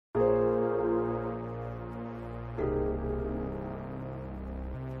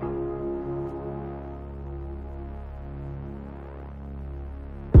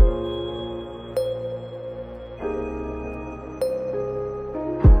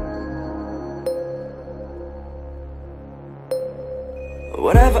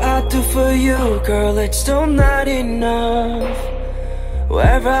Whatever I do for you, girl, it's still not enough.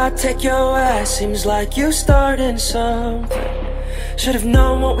 Wherever I take your ass, seems like you starting something. Should've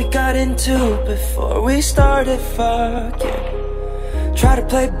known what we got into before we started fucking. Try to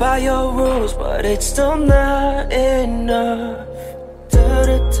play by your rules, but it's still not enough.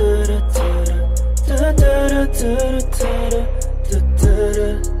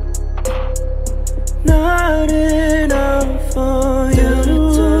 Not enough for you.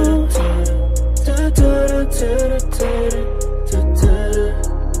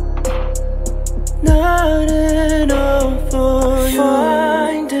 Not enough for you.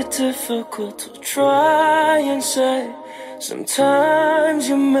 Find it difficult to try and say. Sometimes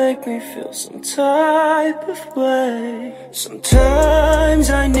you make me feel some type of way. Sometimes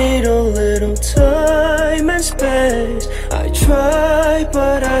I need a little time and space. I try,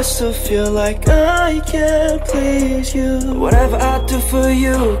 but I still feel like I can't please you. Whatever I do for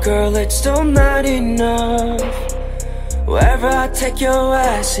you, girl, it's still not enough. Wherever I take your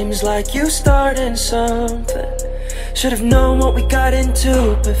ass, seems like you starting something. Should've known what we got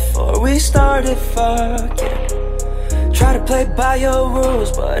into before we started fucking. Try to play by your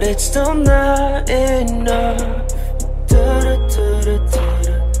rules, but it's still not enough.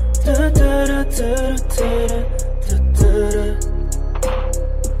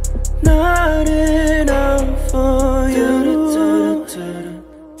 Not enough for you.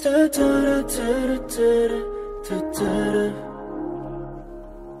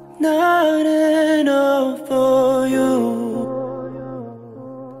 Not enough